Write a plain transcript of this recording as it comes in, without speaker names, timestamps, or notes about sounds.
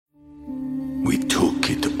We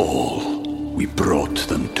took it all. We brought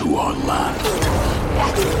them to our land.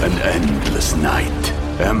 An endless night,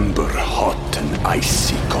 ember hot and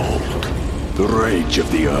icy cold. The rage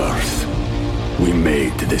of the earth. We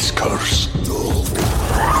made this curse.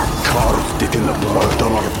 Carved it in the blood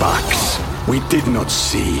on our backs. We did not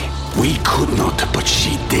see. We could not, but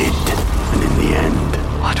she did. And in the end...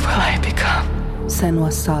 What will I become?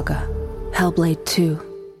 Senua's Saga. Hellblade 2.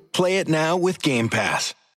 Play it now with Game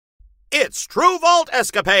Pass. It's True Vault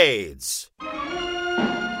Escapades!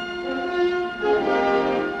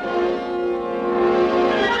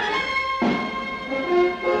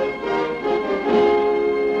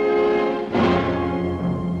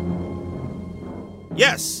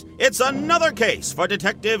 Yes, it's another case for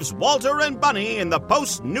detectives Walter and Bunny in the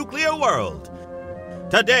post-nuclear world.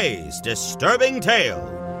 Today's disturbing tale: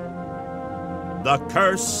 The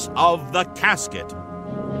Curse of the Casket.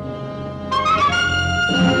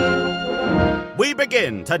 We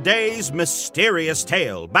begin today's mysterious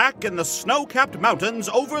tale back in the snow-capped mountains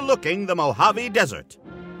overlooking the Mojave Desert.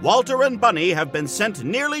 Walter and Bunny have been sent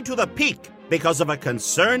nearly to the peak because of a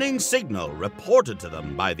concerning signal reported to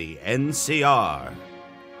them by the NCR.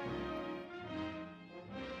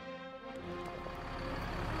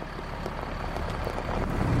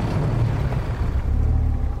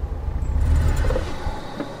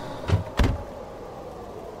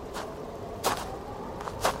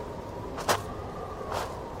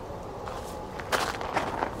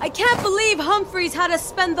 I can't believe Humphreys had us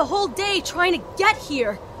spend the whole day trying to get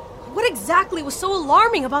here. What exactly was so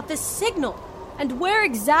alarming about this signal? And where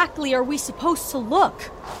exactly are we supposed to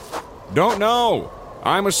look? Don't know.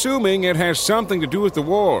 I'm assuming it has something to do with the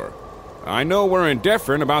war. I know we're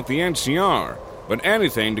indifferent about the NCR, but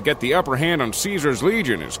anything to get the upper hand on Caesar's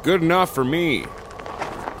Legion is good enough for me.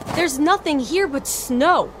 There's nothing here but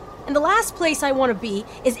snow. And the last place I want to be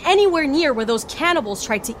is anywhere near where those cannibals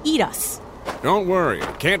tried to eat us. Don't worry,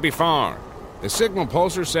 it can't be far. The signal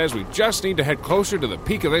pulsar says we just need to head closer to the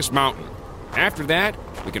peak of this mountain. After that,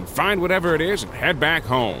 we can find whatever it is and head back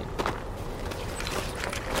home.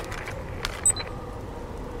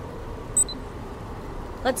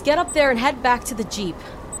 Let's get up there and head back to the Jeep.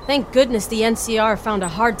 Thank goodness the NCR found a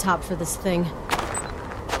hardtop for this thing.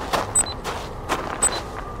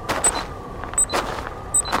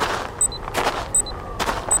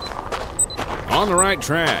 On the right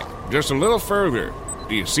track. Just a little further.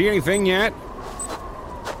 Do you see anything yet?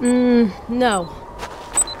 No.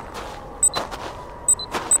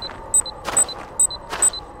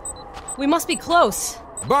 We must be close.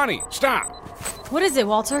 Bunny, stop! What is it,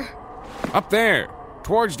 Walter? Up there,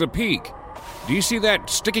 towards the peak. Do you see that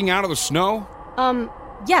sticking out of the snow?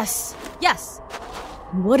 Yes.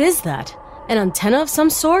 What is that? An antenna of some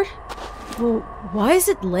sort? Well, why is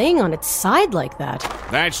it laying on its side like that?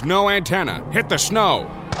 That's no antenna. Hit the snow.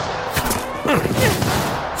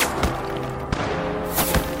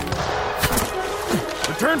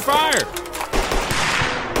 Return fire!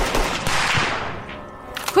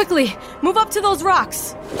 Quickly, move up to those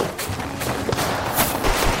rocks.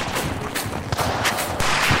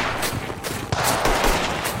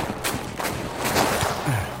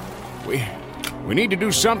 We need to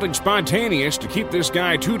do something spontaneous to keep this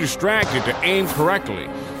guy too distracted to aim correctly.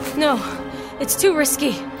 No, it's too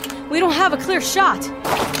risky. We don't have a clear shot.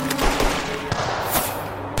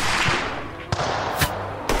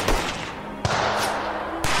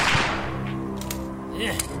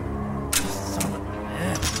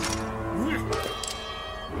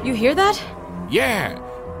 You hear that? Yeah,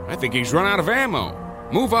 I think he's run out of ammo.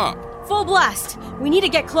 Move up. Full blast. We need to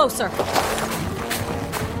get closer.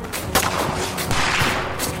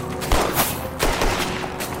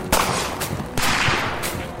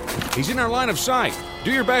 He's in our line of sight.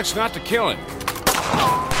 Do your best not to kill him.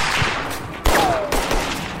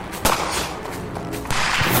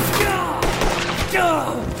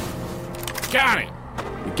 Got it.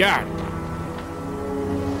 We got it.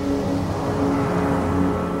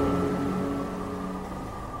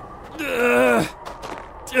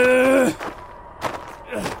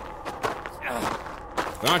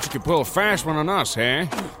 Thought you could pull a fast one on us, huh?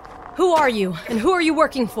 Who are you, and who are you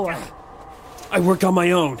working for? I work on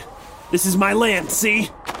my own. This is my land, see?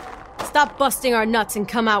 Stop busting our nuts and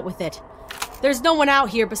come out with it. There's no one out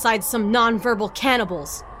here besides some non-verbal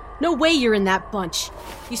cannibals. No way you're in that bunch.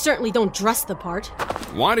 You certainly don't dress the part.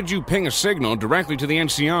 Why did you ping a signal directly to the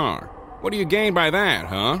NCR? What do you gain by that,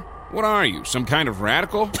 huh? What are you, some kind of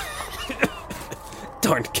radical?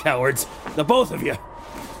 Darn cowards. The both of you.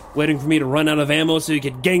 Waiting for me to run out of ammo so you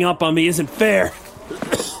could gang up on me isn't fair.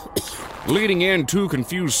 Leading in two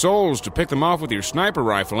confused souls to pick them off with your sniper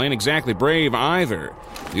rifle ain't exactly brave either.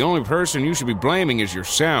 The only person you should be blaming is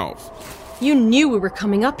yourself. You knew we were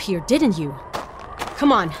coming up here, didn't you?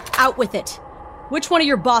 Come on, out with it. Which one of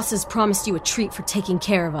your bosses promised you a treat for taking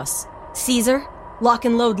care of us? Caesar? Lock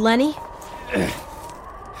and load Lenny?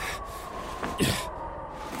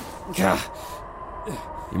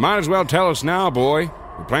 You might as well tell us now, boy.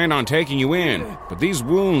 We planned on taking you in, but these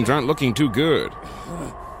wounds aren't looking too good.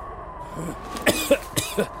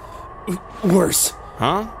 Worse.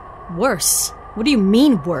 Huh? Worse? What do you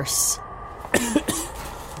mean, worse?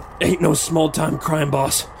 Ain't no small-time crime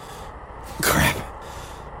boss. Crap.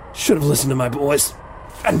 Should have listened to my boys.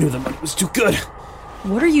 I knew the money was too good.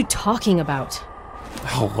 What are you talking about?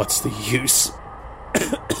 Oh, what's the use?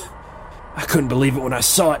 I couldn't believe it when I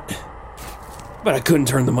saw it. But I couldn't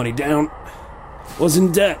turn the money down. Was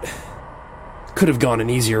in debt. Could have gone an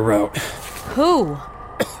easier route. Who?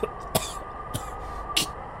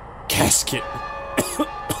 Casket.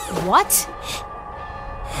 What?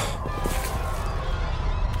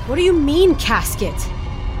 What do you mean, Casket?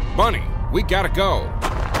 Bunny, we gotta go.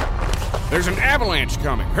 There's an avalanche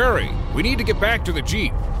coming. Hurry. We need to get back to the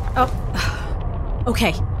Jeep. Oh,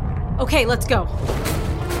 okay. Okay, let's go.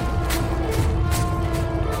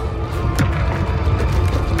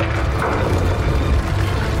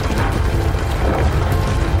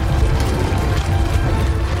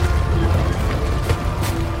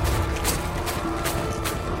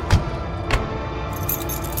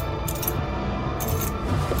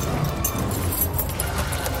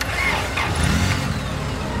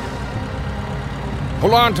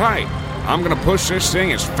 Hold on tight. I'm gonna push this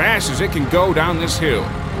thing as fast as it can go down this hill.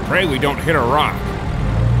 Pray we don't hit a rock.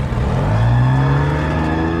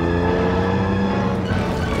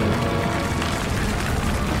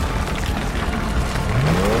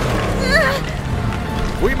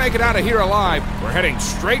 If we make it out of here alive, we're heading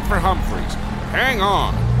straight for Humphreys. Hang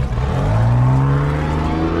on.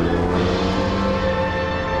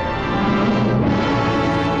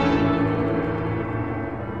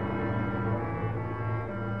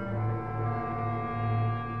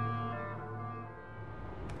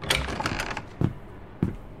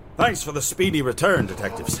 Thanks for the speedy return,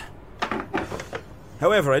 detectives.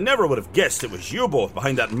 However, I never would have guessed it was you both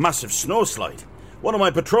behind that massive snowslide. One of my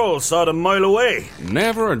patrols saw it a mile away.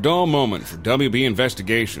 Never a dull moment for WB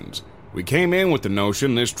investigations. We came in with the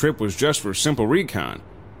notion this trip was just for simple recon.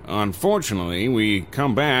 Unfortunately, we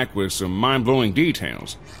come back with some mind-blowing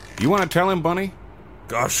details. You want to tell him, Bunny?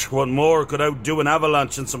 Gosh, what more could outdo an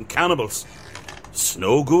avalanche and some cannibals?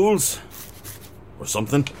 Snow ghouls? Or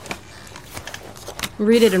something?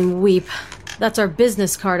 Read it and weep. That's our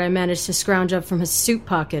business card I managed to scrounge up from his suit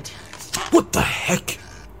pocket. What the heck?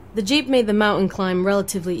 The Jeep made the mountain climb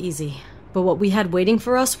relatively easy, but what we had waiting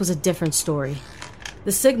for us was a different story.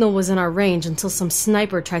 The signal was in our range until some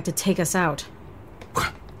sniper tried to take us out.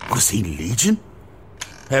 Was he Legion?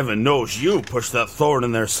 Heaven knows you pushed that thorn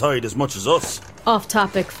in their side as much as us. Off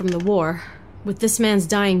topic from the war. With this man's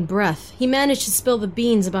dying breath, he managed to spill the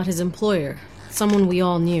beans about his employer. Someone we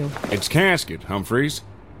all knew. It's Casket, Humphreys.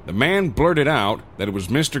 The man blurted out that it was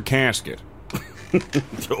Mr. Casket.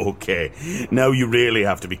 Okay, now you really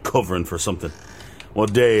have to be covering for something.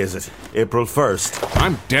 What day is it? April 1st?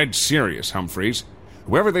 I'm dead serious, Humphreys.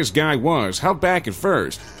 Whoever this guy was held back at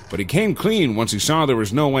first, but he came clean once he saw there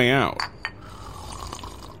was no way out.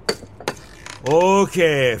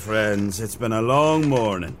 Okay, friends, it's been a long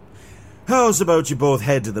morning. How's about you both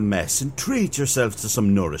head to the mess and treat yourselves to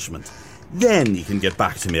some nourishment? Then you can get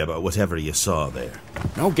back to me about whatever you saw there.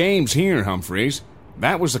 No games here, Humphreys.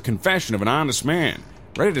 That was the confession of an honest man,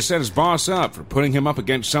 ready to set his boss up for putting him up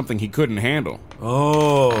against something he couldn't handle.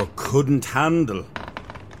 Oh, couldn't handle.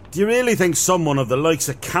 Do you really think someone of the likes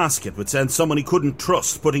of Casket would send someone he couldn't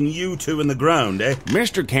trust putting you two in the ground, eh?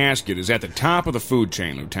 Mr. Casket is at the top of the food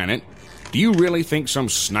chain, Lieutenant. Do you really think some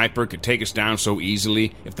sniper could take us down so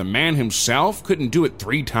easily if the man himself couldn't do it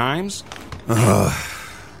 3 times?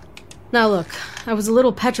 Now look, I was a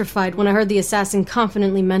little petrified when I heard the assassin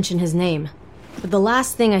confidently mention his name. But the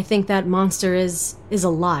last thing I think that monster is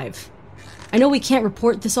alive. I know we can't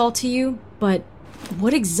report this all to you, but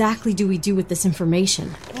what exactly do we do with this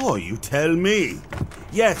information? Oh, you tell me.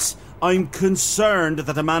 Yes, I'm concerned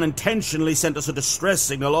that a man intentionally sent us a distress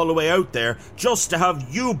signal all the way out there just to have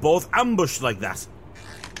you both ambushed like that.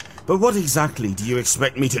 But what exactly do you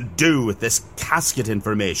expect me to do with this Casket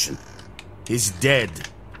information? He's dead.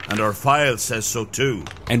 And our file says so too.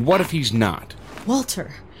 And what if he's not?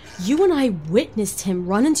 Walter, you and I witnessed him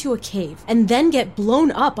run into a cave and then get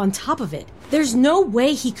blown up on top of it. There's no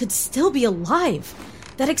way he could still be alive.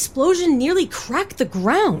 That explosion nearly cracked the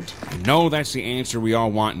ground. I know that's the answer we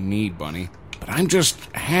all want and need, Bunny, but I'm just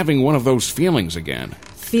having one of those feelings again.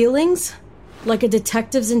 Feelings? Like a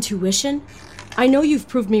detective's intuition? I know you've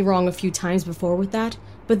proved me wrong a few times before with that,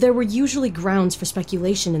 but there were usually grounds for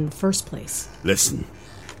speculation in the first place. Listen,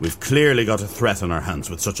 we've clearly got a threat on our hands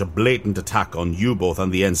with such a blatant attack on you both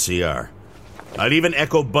and the NCR. I'll even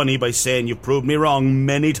echo Bunny by saying you've proved me wrong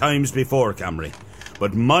many times before, Camry.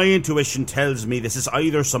 But my intuition tells me this is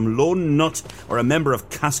either some lone nut or a member of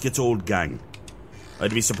Casket's old gang.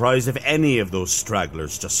 I'd be surprised if any of those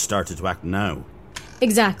stragglers just started to act now.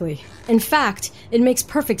 Exactly. In fact, it makes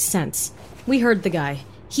perfect sense. We heard the guy.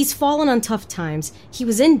 He's fallen on tough times, he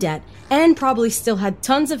was in debt, and probably still had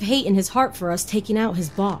tons of hate in his heart for us taking out his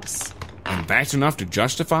boss. And that's enough to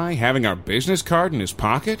justify having our business card in his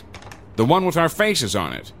pocket? The one with our faces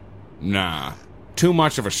on it? Nah, too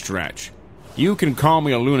much of a stretch. You can call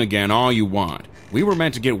me a loonigan all you want. We were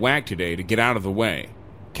meant to get whacked today to get out of the way.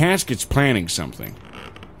 Casket's planning something.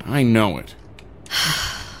 I know it.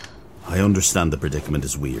 I understand the predicament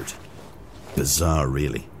is weird. Bizarre,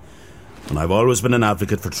 really. And I've always been an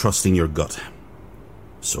advocate for trusting your gut.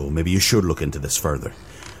 So maybe you should look into this further.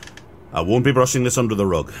 I won't be brushing this under the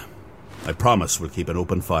rug. I promise we'll keep an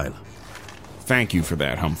open file. Thank you for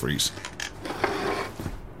that, Humphreys.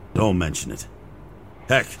 Don't mention it.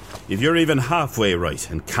 Heck, if you're even halfway right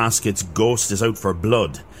and Casket's ghost is out for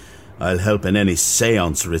blood, I'll help in any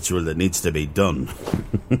seance ritual that needs to be done.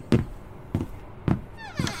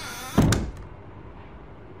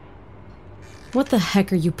 What the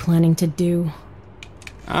heck are you planning to do?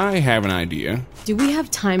 I have an idea. Do we have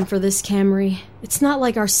time for this, Camry? It's not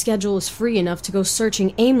like our schedule is free enough to go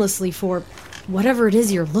searching aimlessly for whatever it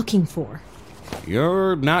is you're looking for.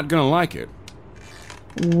 You're not gonna like it.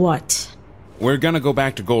 What? We're gonna go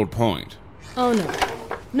back to Gold Point. Oh,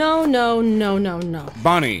 no. No.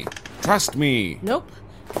 Bunny, trust me. Nope.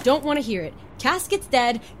 Don't want to hear it. Casket's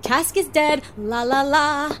dead. Casket's dead. La la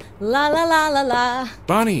la. La la la la la.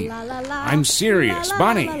 Bunny, La la la. I'm serious. La, la,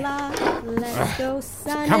 Bunny. La, la, la. Let's go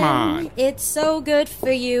sunning. Come on. It's so good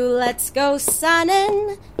for you. Let's go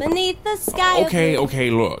sunning beneath the sky.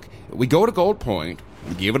 Okay, look. We go to Gold Point,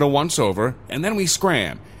 we give it a once-over, and then we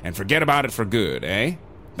scram and forget about it for good, eh?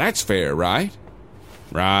 That's fair, right?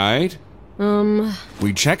 Right?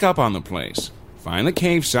 We check up on the place, find the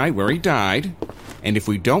cave site where he died, and if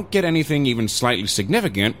we don't get anything even slightly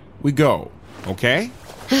significant, we go, okay?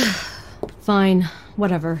 Fine,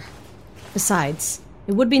 whatever. Besides,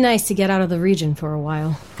 it would be nice to get out of the region for a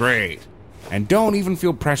while. Great. And don't even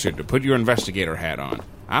feel pressured to put your investigator hat on.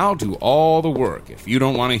 I'll do all the work if you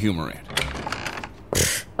don't want to humor it.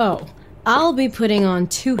 Oh, I'll be putting on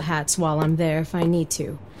 2 hats while I'm there if I need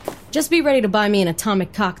to. Just be ready to buy me an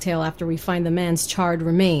atomic cocktail after we find the man's charred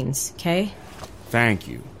remains, okay? Thank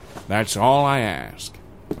you. That's all I ask.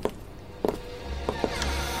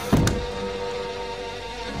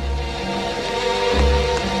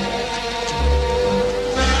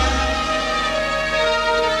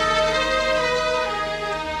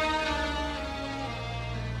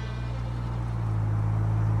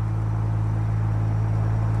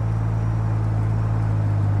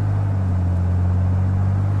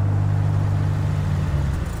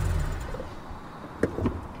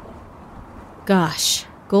 Gosh,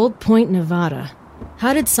 Gold Point, Nevada.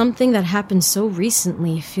 How did something that happened so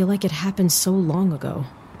recently feel like it happened so long ago?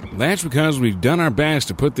 That's because we've done our best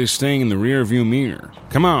to put this thing in the rearview mirror.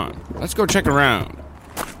 Come on, let's go check around.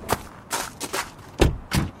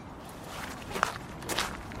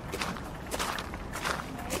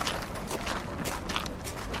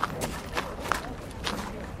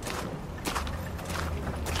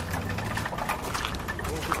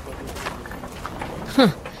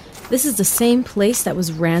 This is the same place that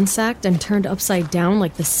was ransacked and turned upside down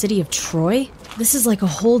like the city of Troy? This is like a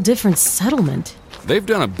whole different settlement. They've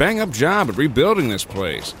done a bang-up job at rebuilding this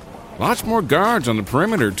place. Lots more guards on the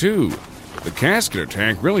perimeter, too. The Casket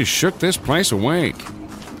attack really shook this place awake.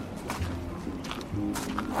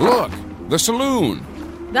 Look, the saloon.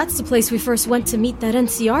 That's the place we first went to meet that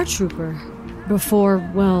NCR trooper. Before,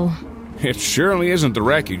 well... It surely isn't the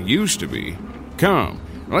wreck it used to be. Come,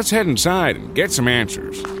 let's head inside and get some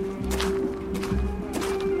answers.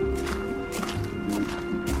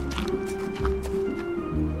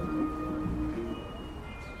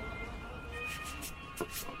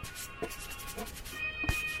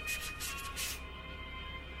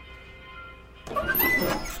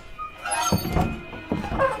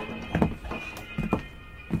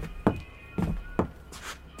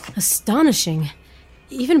 Astonishing.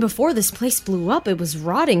 Even before this place blew up, it was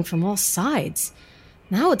rotting from all sides.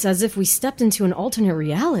 Now it's as if we stepped into an alternate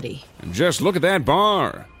reality. And just look at that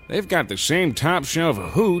bar. They've got the same top shelf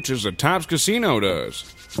of hooch as the Tops Casino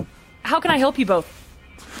does. How can I help you both?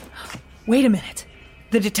 Wait a minute.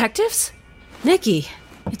 The detectives? Nikki,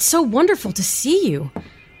 it's so wonderful to see you.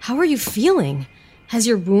 How are you feeling? Has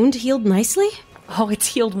your wound healed nicely? Oh, it's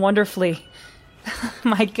healed wonderfully.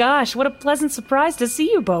 My gosh, what a pleasant surprise to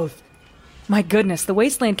see you both. My goodness, the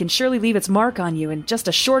wasteland can surely leave its mark on you in just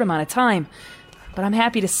a short amount of time. But I'm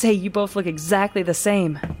happy to say you both look exactly the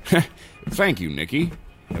same. Thank you, Nikki.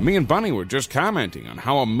 Me and Bunny were just commenting on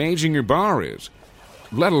how amazing your bar is,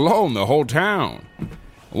 let alone the whole town.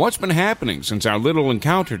 What's been happening since our little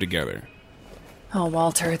encounter together? Oh,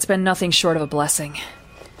 Walter, it's been nothing short of a blessing.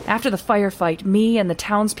 After the firefight, me and the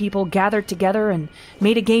townspeople gathered together and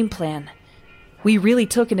made a game plan. We really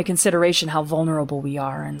took into consideration how vulnerable we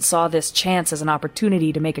are and saw this chance as an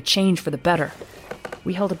opportunity to make a change for the better.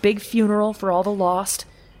 We held a big funeral for all the lost,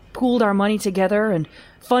 pooled our money together, and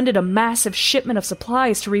funded a massive shipment of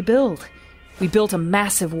supplies to rebuild. We built a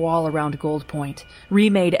massive wall around Gold Point,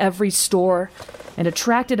 remade every store, and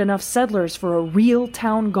attracted enough settlers for a real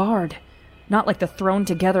town guard. Not like the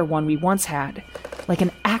thrown-together one we once had, like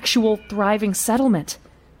an actual thriving settlement.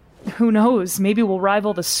 Who knows, maybe we'll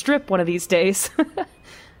rival the Strip one of these days.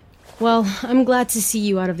 Well, I'm glad to see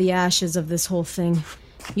you out of the ashes of this whole thing.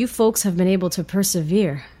 You folks have been able to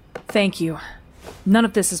persevere. Thank you. None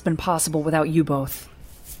of this has been possible without you both.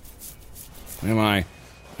 Well, I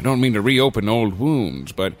don't mean to reopen old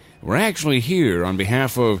wounds, but we're actually here on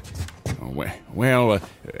behalf of,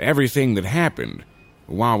 everything that happened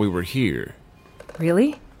while we were here.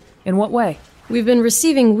 Really? In what way? We've been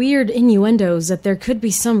receiving weird innuendos that there could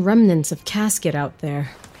be some remnants of Casket out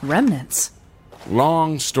there. Remnants?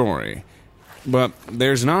 Long story. But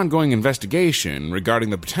there's an ongoing investigation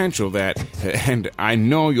regarding the potential that, and I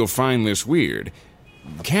know you'll find this weird,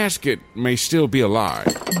 Casket may still be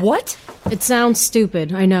alive. What? It sounds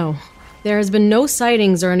stupid, I know. There has been no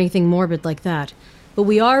sightings or anything morbid like that. But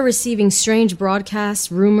we are receiving strange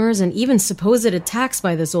broadcasts, rumors, and even supposed attacks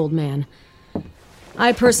by this old man.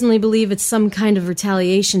 I personally believe it's some kind of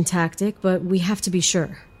retaliation tactic, but we have to be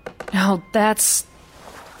sure. No, that's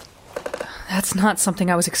not something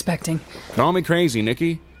I was expecting. Call me crazy,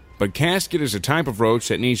 Nikki, but Casket is a type of roach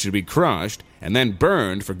that needs to be crushed and then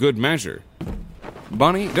burned for good measure.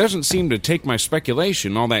 Bunny doesn't seem to take my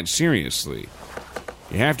speculation all that seriously.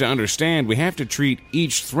 You have to understand, we have to treat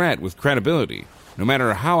each threat with credibility, no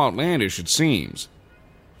matter how outlandish it seems.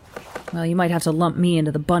 Well, you might have to lump me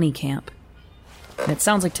into the bunny camp. And it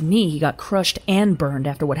sounds like to me he got crushed and burned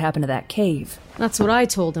after what happened to that cave. That's what I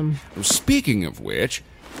told him. Speaking of which,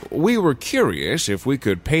 we were curious if we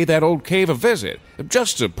could pay that old cave a visit,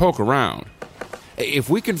 just to poke around.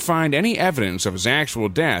 If we can find any evidence of his actual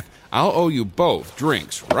death, I'll owe you both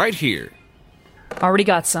drinks right here. Already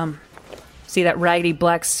got some. See that raggedy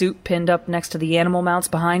black suit pinned up next to the animal mounts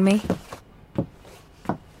behind me?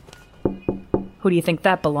 Who do you think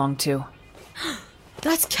that belonged to?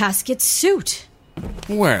 That's Casket's suit.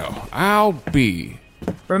 Well, I'll be.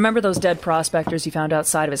 Remember those dead prospectors you found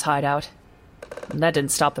outside of his hideout? And that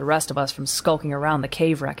didn't stop the rest of us from skulking around the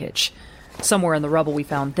cave wreckage. Somewhere in the rubble we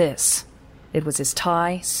found this. It was his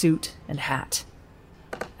tie, suit, and hat.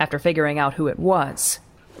 After figuring out who it was,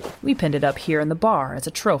 we pinned it up here in the bar as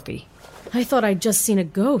a trophy. I thought I'd just seen a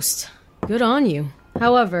ghost. Good on you.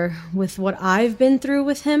 However, with what I've been through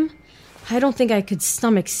with him, I don't think I could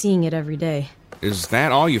stomach seeing it every day. Is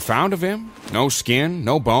that all you found of him? No skin,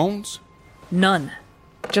 no bones? None.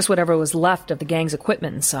 Just whatever was left of the gang's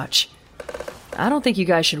equipment and such. I don't think you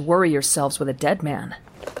guys should worry yourselves with a dead man.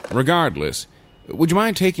 Regardless, would you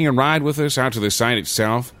mind taking a ride with us out to the site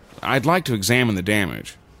itself? I'd like to examine the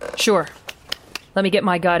damage. Sure. Let me get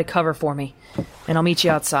my guy to cover for me, and I'll meet you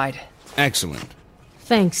outside. Excellent.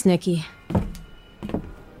 Thanks, Nikki.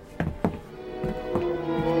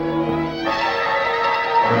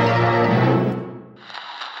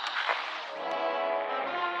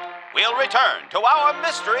 We'll return to our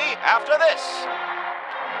mystery after this.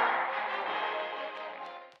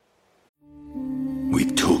 We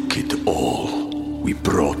took it all. We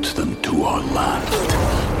brought them to our land.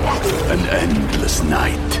 An endless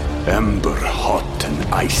night, ember hot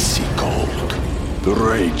and icy cold. The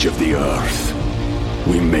rage of the earth.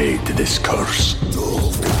 We made this curse.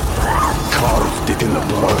 Carved it in the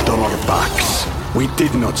blood on our backs. We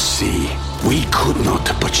did not see. We could not,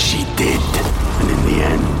 but she did. And in the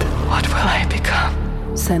end... What will I become?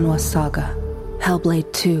 Senua's Saga.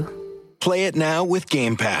 Hellblade 2. Play it now with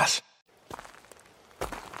Game Pass.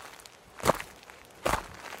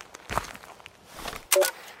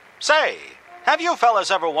 Say, Have you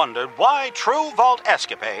fellas ever wondered why True Vault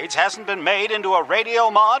Escapades hasn't been made into a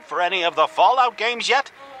radio mod for any of the Fallout games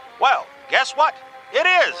yet? Well, guess what? It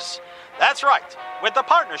is! That's right. With the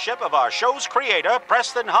partnership of our show's creator,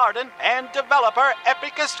 Preston Hardin, and developer,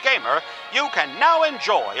 Epicest Gamer, you can now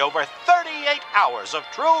enjoy over 38 hours of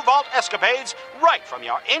True Vault Escapades right from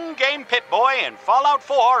your in-game Pip-Boy in Fallout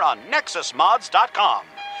 4 on NexusMods.com.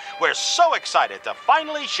 We're so excited to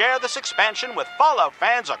finally share this expansion with Fallout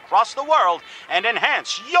fans across the world and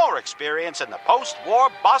enhance your experience in the post-war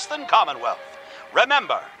Boston Commonwealth.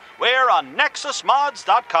 Remember, we're on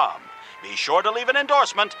NexusMods.com. Be sure to leave an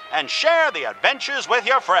endorsement and share the adventures with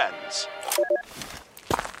your friends.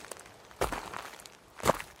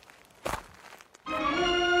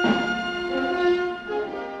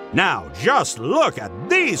 Now, just look at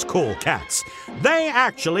these cool cats. They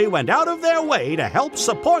actually went out of their way to help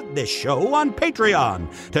support this show on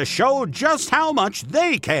Patreon to show just how much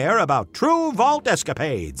they care about True Vault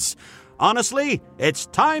Escapades. Honestly, it's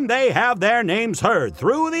time they have their names heard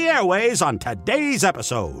through the airways on today's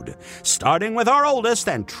episode, starting with our oldest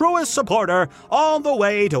and truest supporter all the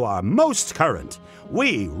way to our most current.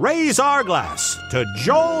 We raise our glass to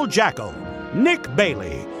Joel Jackal, Nick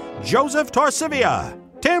Bailey, Joseph Torsivia,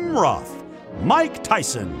 Tim Roth, Mike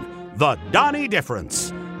Tyson, The Donnie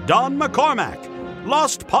Difference, Don McCormack,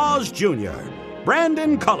 Lost Paws Jr.,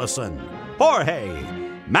 Brandon Cullison, Jorge,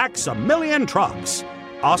 Maximilian Trucks,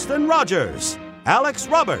 Austin Rogers, Alex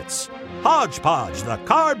Roberts, Hodgepodge the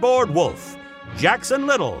Cardboard Wolf, Jackson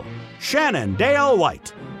Little, Shannon Dale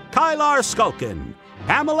White, Kylar Skulkin,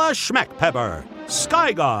 Pamela Schmeckpepper,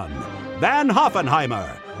 Skygon, Van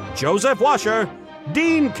Hoffenheimer, Joseph Washer,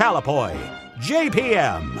 Dean Calipoy,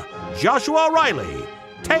 JPM, Joshua Riley,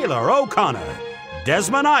 Taylor O'Connor,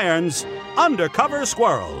 Desmond Irons, Undercover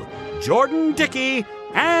Squirrel, Jordan Dickey,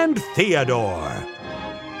 and Theodore.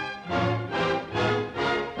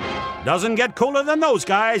 Doesn't get cooler than those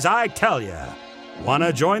guys, I tell ya.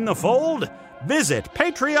 Wanna join the fold? Visit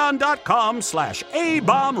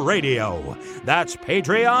patreon.com/ABombRadio. That's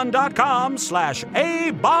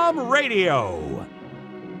patreon.com/ABombRadio.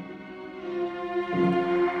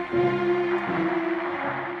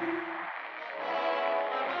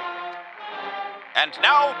 And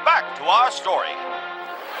now back to our story.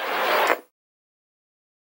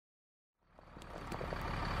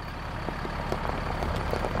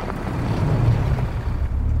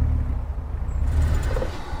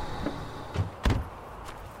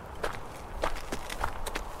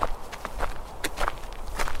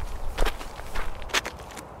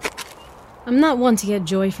 I'm not one to get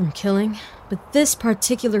joy from killing, but this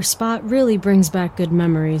particular spot really brings back good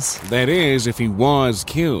memories. That is, if he was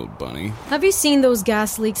killed, Bunny. Have you seen those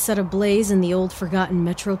gas leaks set ablaze in the old forgotten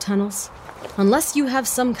metro tunnels? Unless you have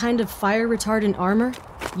some kind of fire-retardant armor,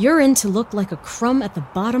 you're in to look like a crumb at the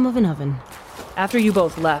bottom of an oven. After you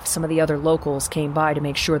both left, some of the other locals came by to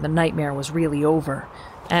make sure the nightmare was really over,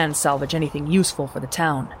 and salvage anything useful for the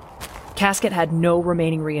town. Casket had no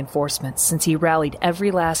remaining reinforcements since he rallied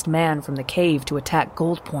every last man from the cave to attack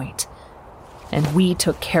Gold Point. And we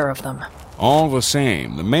took care of them. All the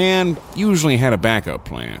same, the man usually had a backup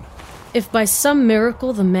plan. If by some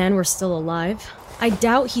miracle the man were still alive, I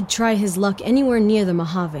doubt he'd try his luck anywhere near the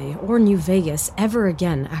Mojave or New Vegas ever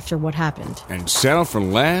again after what happened. And settle for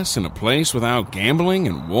less in a place without gambling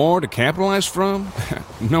and war to capitalize from?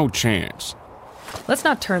 No chance. Let's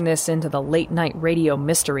not turn this into the late-night radio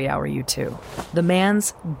mystery hour, you two. The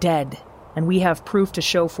man's dead, and we have proof to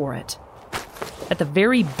show for it. At the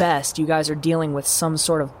very best, you guys are dealing with some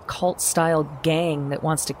sort of cult-style gang that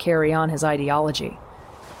wants to carry on his ideology.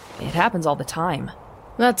 It happens all the time.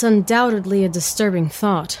 That's undoubtedly a disturbing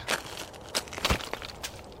thought.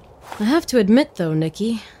 I have to admit, though,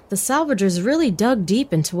 Nikki, the salvagers really dug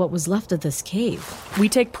deep into what was left of this cave. We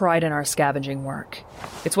take pride in our scavenging work.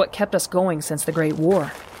 It's what kept us going since the Great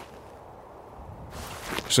War.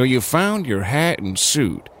 So you found your hat and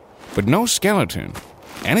suit, but no skeleton.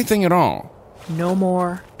 Anything at all. No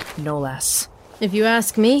more, no less. If you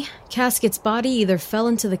ask me, Casket's body either fell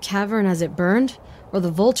into the cavern as it burned, or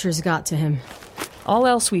the vultures got to him. All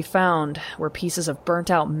else we found were pieces of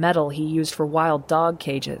burnt-out metal he used for wild dog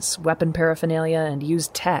cages, weapon paraphernalia, and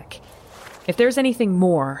used tech. If there's anything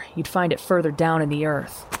more, you'd find it further down in the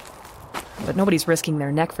earth. But nobody's risking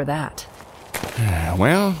their neck for that.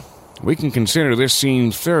 Well, we can consider this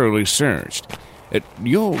scene thoroughly searched.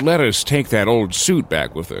 You'll let us take that old suit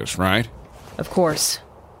back with us, right? Of course.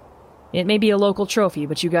 It may be a local trophy,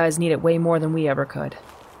 but you guys need it way more than we ever could.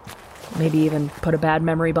 Maybe even put a bad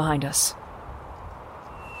memory behind us.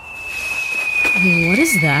 What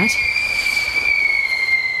is that?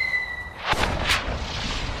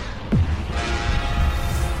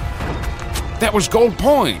 That was Gold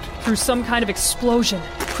Point. Through some kind of explosion.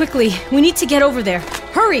 Quickly, we need to get over there.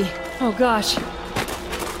 Hurry! Oh gosh.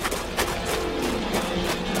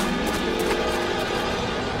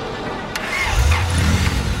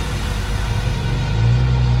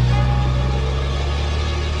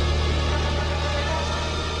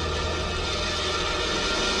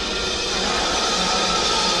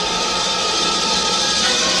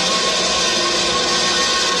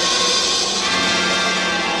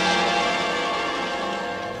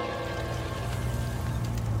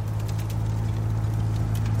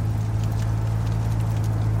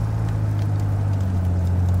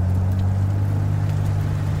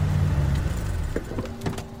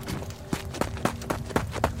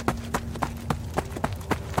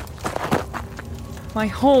 My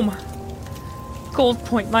home. Gold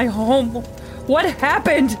Point, my home. What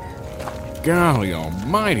happened? Golly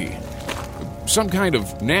almighty. Some kind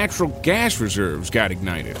of natural gas reserves got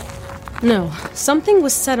ignited. No, something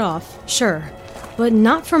was set off, sure. But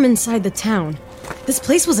not from inside the town. This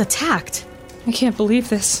place was attacked. I can't believe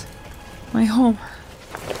this. My home.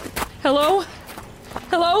 Hello?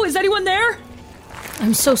 Hello? Is anyone there?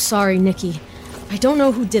 I'm so sorry, Nikki. I don't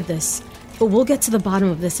know who did this, but we'll get to the bottom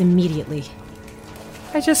of this immediately.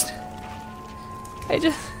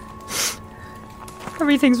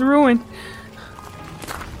 Everything's ruined.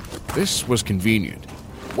 This was convenient.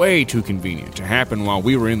 Way too convenient to happen while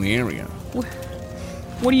we were in the area.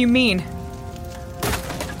 What do you mean?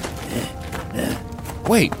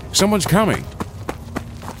 Wait, someone's coming.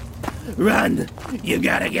 Run! You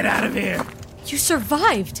gotta get out of here! You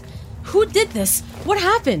survived! Who did this? What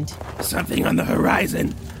happened? Something on the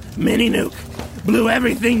horizon. Mini nuke. Blew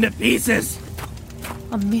everything to pieces.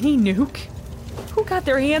 A mini nuke? Who got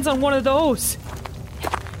their hands on one of those?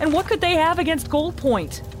 And what could they have against Gold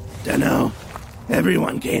Point? Dunno.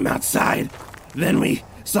 Everyone came outside. Then we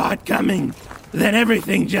saw it coming. Then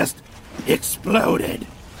everything just exploded.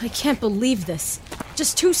 I can't believe this.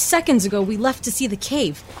 Just 2 seconds ago we left to see the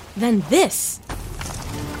cave. Then this.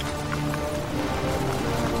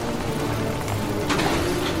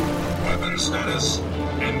 Weapon status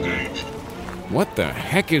engaged. What the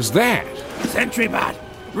heck is that? Sentrybot,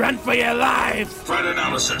 run for your lives! Threat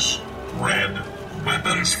analysis. Red.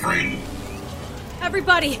 Weapons free.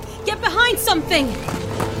 Everybody, get behind something!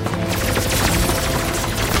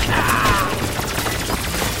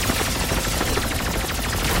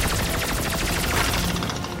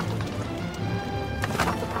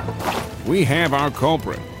 We have our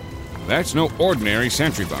culprit. That's no ordinary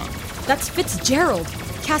sentry bomb. That's Fitzgerald,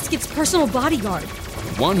 Casket's personal bodyguard.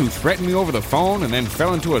 The one who threatened me over the phone and then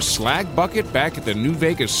fell into a slag bucket back at the New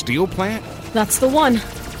Vegas steel plant? That's the one.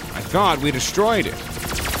 I thought we destroyed it.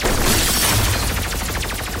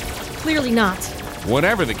 Clearly not.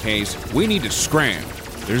 Whatever the case, we need to scram.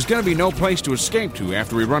 There's gonna be no place to escape to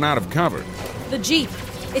after we run out of cover. The Jeep.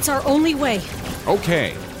 It's our only way.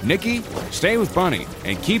 Okay, Nikki, stay with Bunny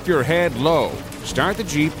and keep your head low. Start the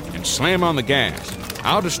Jeep and slam on the gas.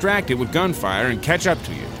 I'll distract it with gunfire and catch up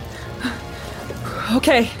to you.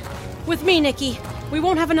 Okay. With me, Nikki. We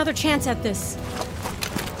won't have another chance at this.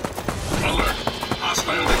 Alert.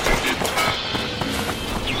 Hostile detected.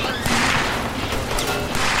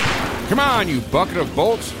 Come on, you bucket of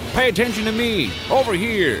bolts. Pay attention to me. Over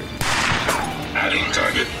here. Adding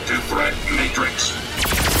target to threat matrix.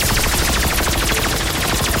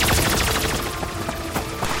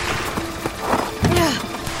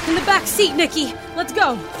 In the back seat, Nikki. Let's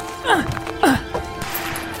go.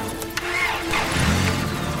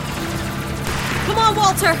 Come on,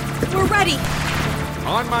 Walter. We're ready.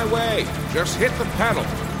 On my way. Just hit the pedal.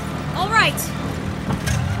 All right.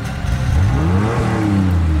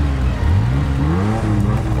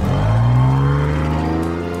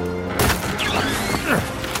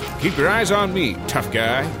 Keep your eyes on me, tough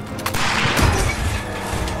guy.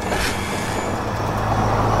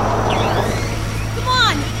 Come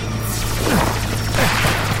on.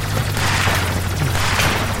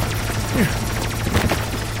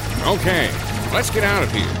 Okay, let's get out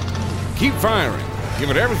of here. Keep firing.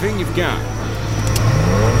 Give it everything you've got.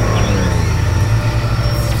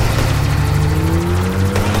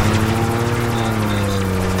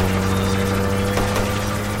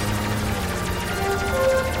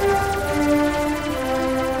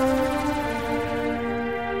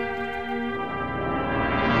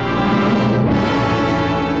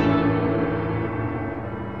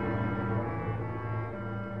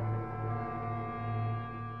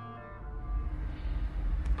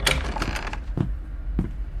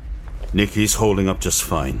 Nikki's holding up just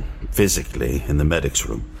fine, physically, in the medic's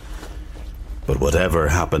room. But whatever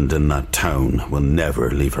happened in that town will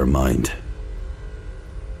never leave her mind.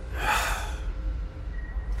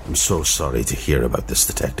 I'm so sorry to hear about this,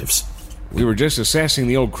 detectives. We were just assessing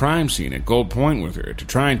the old crime scene at Gold Point with her to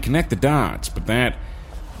try and connect the dots, but that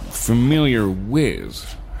familiar whiz...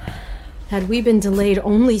 Had we been delayed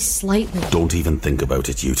only slightly... Don't even think about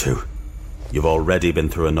it, you two. You've already been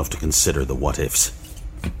through enough to consider the what-ifs.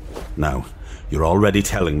 Now, you're already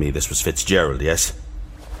telling me this was Fitzgerald, yes?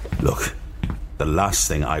 Look, the last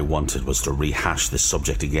thing I wanted was to rehash this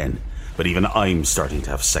subject again, but even I'm starting to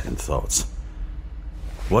have second thoughts.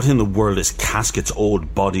 What in the world is Casket's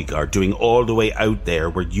old bodyguard doing all the way out there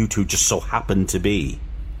where you two just so happen to be?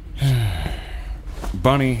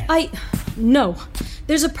 Bunny... No.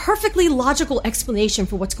 There's a perfectly logical explanation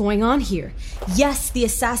for what's going on here. Yes, the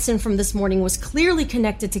assassin from this morning was clearly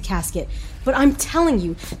connected to Casket, but I'm telling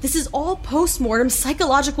you, this is all post-mortem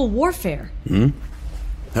psychological warfare.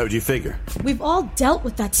 How do you figure? We've all dealt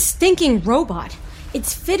with that stinking robot.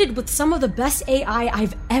 It's fitted with some of the best AI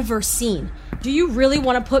I've ever seen. Do you really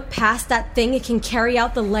want to put past that thing it can carry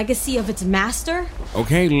out the legacy of its master?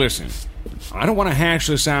 Okay, listen. I don't want to hash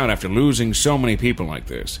this out after losing so many people like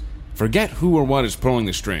this. Forget who or what is pulling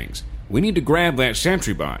the strings. We need to grab that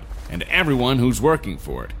sentry bot and everyone who's working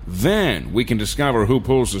for it. Then we can discover who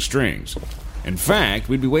pulls the strings. In fact,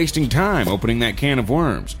 we'd be wasting time opening that can of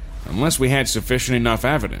worms, unless we had sufficient enough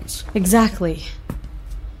evidence. Exactly.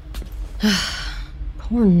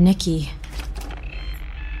 Poor Nikki.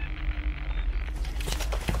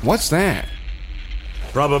 What's that?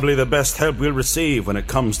 Probably the best help we'll receive when it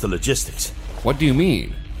comes to logistics. What do you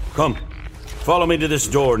mean? Come, follow me to this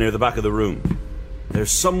door near the back of the room. There's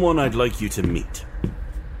someone I'd like you to meet.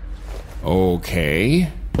 Okay.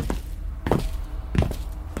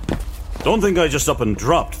 Don't think I just up and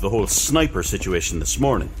dropped the whole sniper situation this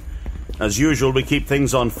morning. As usual, we keep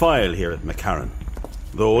things on file here at McCarran.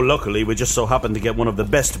 Though, luckily, we just so happened to get one of the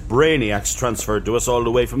best brainiacs transferred to us all the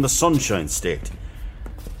way from the Sunshine State.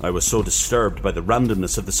 I was so disturbed by the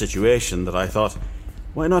randomness of the situation that I thought,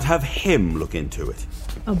 why not have him look into it?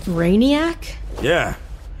 A brainiac? Yeah.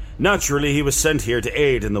 Naturally, he was sent here to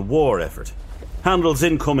aid in the war effort. Handles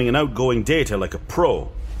incoming and outgoing data like a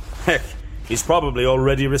pro. Heck, he's probably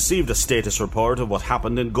already received a status report of what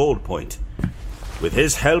happened in Gold Point. With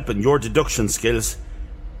his help and your deduction skills,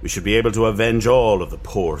 we should be able to avenge all of the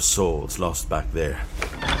poor souls lost back there.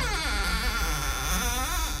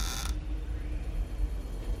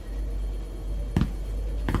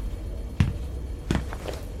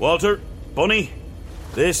 Walter, Bunny,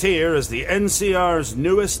 this here is the NCR's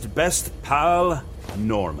newest best pal,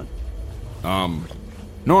 Norman.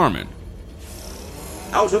 Norman.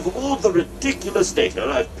 Out of all the ridiculous data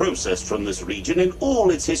I've processed from this region in all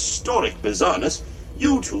its historic bizarreness,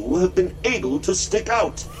 you two have been able to stick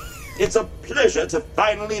out. It's a pleasure to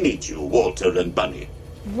finally meet you, Walter and Bunny.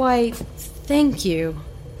 Why, thank you.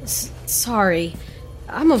 Sorry.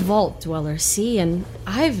 I'm a vault dweller, see, and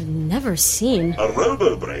I've never seen... A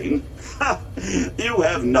robo-brain? Ha! You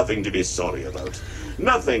have nothing to be sorry about.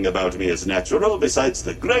 Nothing about me is natural besides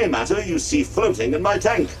the grey matter you see floating in my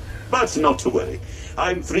tank. But not to worry.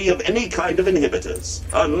 I'm free of any kind of inhibitors,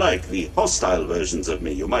 unlike the hostile versions of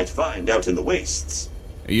me you might find out in the wastes.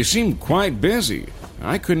 You seem quite busy.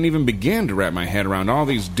 I couldn't even begin to wrap my head around all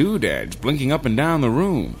these doodads blinking up and down the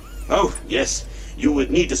room. Oh, yes. You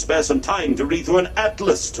would need to spare some time to read through an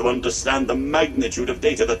atlas to understand the magnitude of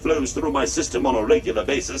data that flows through my system on a regular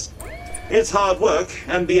basis. It's hard work,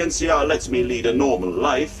 and the NCR lets me lead a normal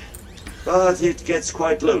life. But it gets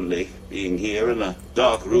quite lonely, being here in a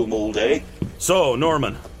dark room all day. So,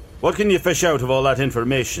 Norman, what can you fish out of all that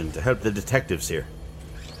information to help the detectives here?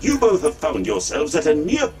 You both have found yourselves at a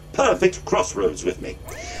near-perfect crossroads with me.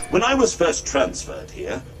 When I was first transferred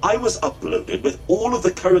here, I was uploaded with all of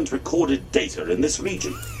the current recorded data in this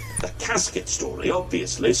region. The Casket story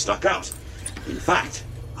obviously stuck out. In fact,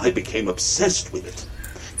 I became obsessed with it.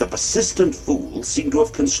 The persistent fool seemed to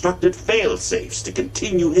have constructed fail-safes to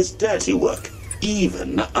continue his dirty work,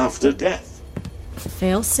 even after death.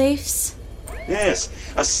 Fail-safes? Yes,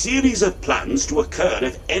 a series of plans to occur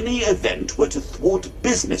if any event were to thwart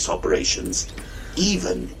business operations,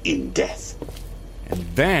 even in death. And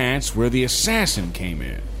that's where the assassin came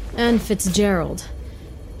in. And Fitzgerald.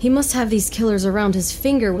 He must have these killers around his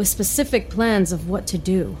finger with specific plans of what to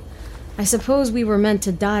do. I suppose we were meant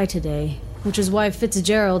to die today, which is why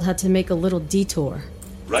Fitzgerald had to make a little detour.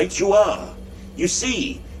 Right you are. You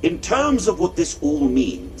see, in terms of what this all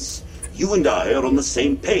means, you and I are on the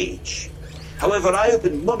same page. However, I have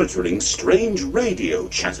been monitoring strange radio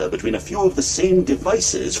chatter between a few of the same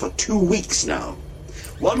devices for 2 weeks now.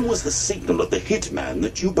 One was the signal of the hitman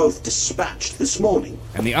that you both dispatched this morning.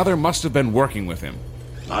 And the other must have been working with him.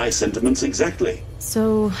 My sentiments exactly.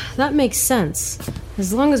 So, that makes sense.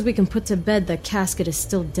 As long as we can put to bed that Casket is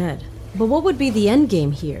still dead. But what would be the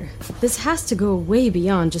endgame here? This has to go way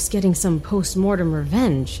beyond just getting some post-mortem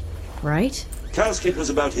revenge, right? Casket was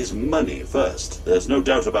about his money first. There's no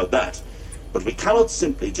doubt about that. But we cannot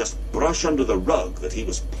simply just brush under the rug that he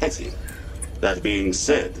was petty. That being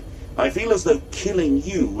said, I feel as though killing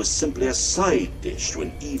you was simply a side dish to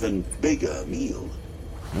an even bigger meal.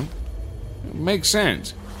 Makes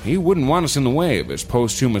sense. He wouldn't want us in the way of his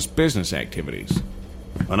posthumous business activities.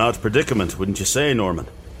 An odd predicament, wouldn't you say, Norman?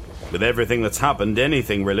 With everything that's happened,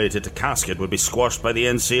 anything related to Casket would be squashed by the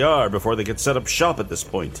NCR before they could set up shop at this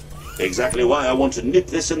point. Exactly why I want to nip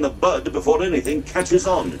this in the bud before anything catches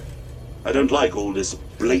on. I don't like all this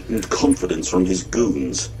blatant confidence from his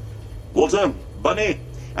goons. Walter, Bunny,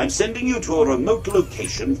 I'm sending you to a remote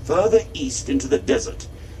location further east into the desert.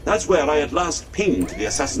 That's where I at last pinged the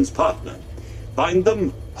assassin's partner. Find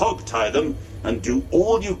them, hog-tie them, and do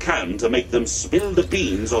all you can to make them spill the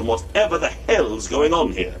beans on whatever the hell's going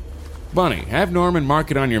on here. Bunny, have Norman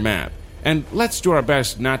mark it on your map, and let's do our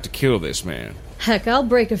best not to kill this man. Heck, I'll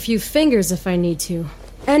break a few fingers if I need to.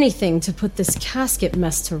 Anything to put this Casket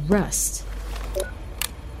mess to rest.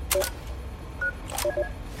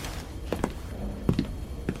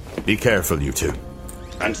 Be careful, you two.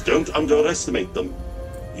 And don't underestimate them.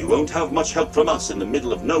 You won't have much help from us in the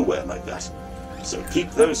middle of nowhere like that. So keep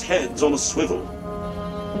those heads on a swivel.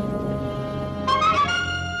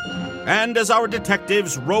 And as our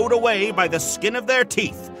detectives rode away by the skin of their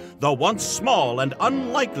teeth, the once small and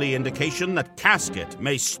unlikely indication that Casket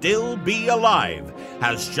may still be alive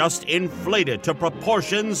has just inflated to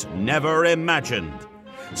proportions never imagined.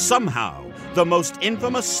 Somehow, the most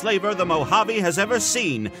infamous slaver the Mojave has ever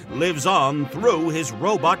seen lives on through his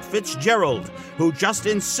robot Fitzgerald, who just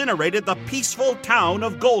incinerated the peaceful town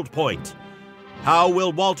of Gold Point. How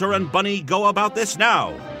will Walter and Bunny go about this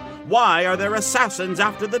now? Why are there assassins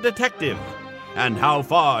after the detective? And how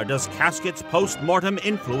far does Casket's post-mortem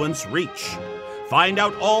influence reach? Find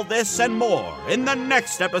out all this and more in the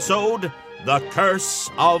next episode, The Curse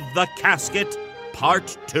of the Casket,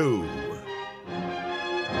 Part 2.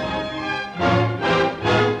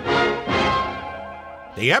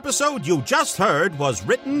 The episode you just heard was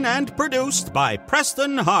written and produced by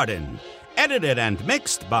Preston Hardin, edited and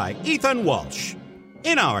mixed by Ethan Walsh.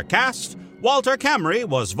 In our cast, Walter Camry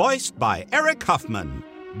was voiced by Eric Huffman,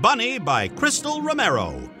 Bunny by Crystal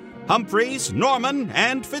Romero, Humphreys, Norman,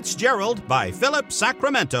 and Fitzgerald by Philip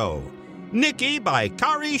Sacramento, Nikki by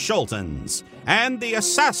Kari Scholtens, and The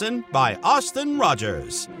Assassin by Austin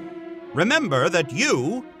Rogers. Remember that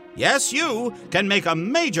you, yes you, can make a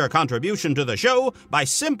major contribution to the show by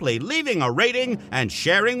simply leaving a rating and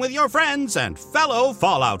sharing with your friends and fellow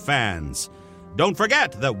Fallout fans. Don't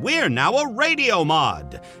forget that we're now a radio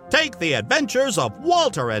mod. Take the adventures of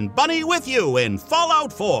Walter and Bunny with you in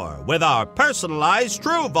Fallout 4 with our personalized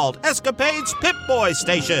True Vault Escapades Pip-Boy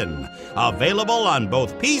station. Available on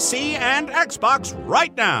both PC and Xbox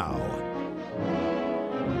right now.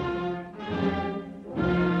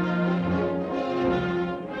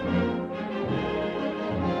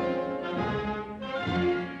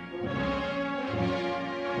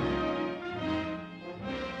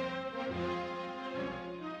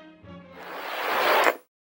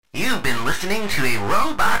 You've been listening to a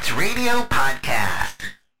Robots Radio podcast.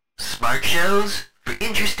 Smart shows for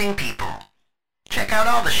interesting people. Check out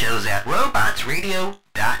all the shows at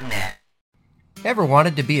robotsradio.net. Ever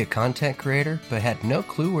wanted to be a content creator but had no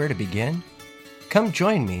clue where to begin? Come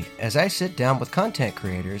join me as I sit down with content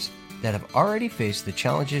creators that have already faced the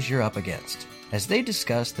challenges you're up against, as they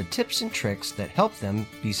discuss the tips and tricks that help them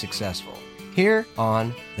be successful. Here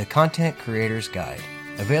on The Content Creator's Guide,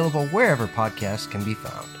 available wherever podcasts can be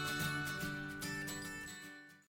found.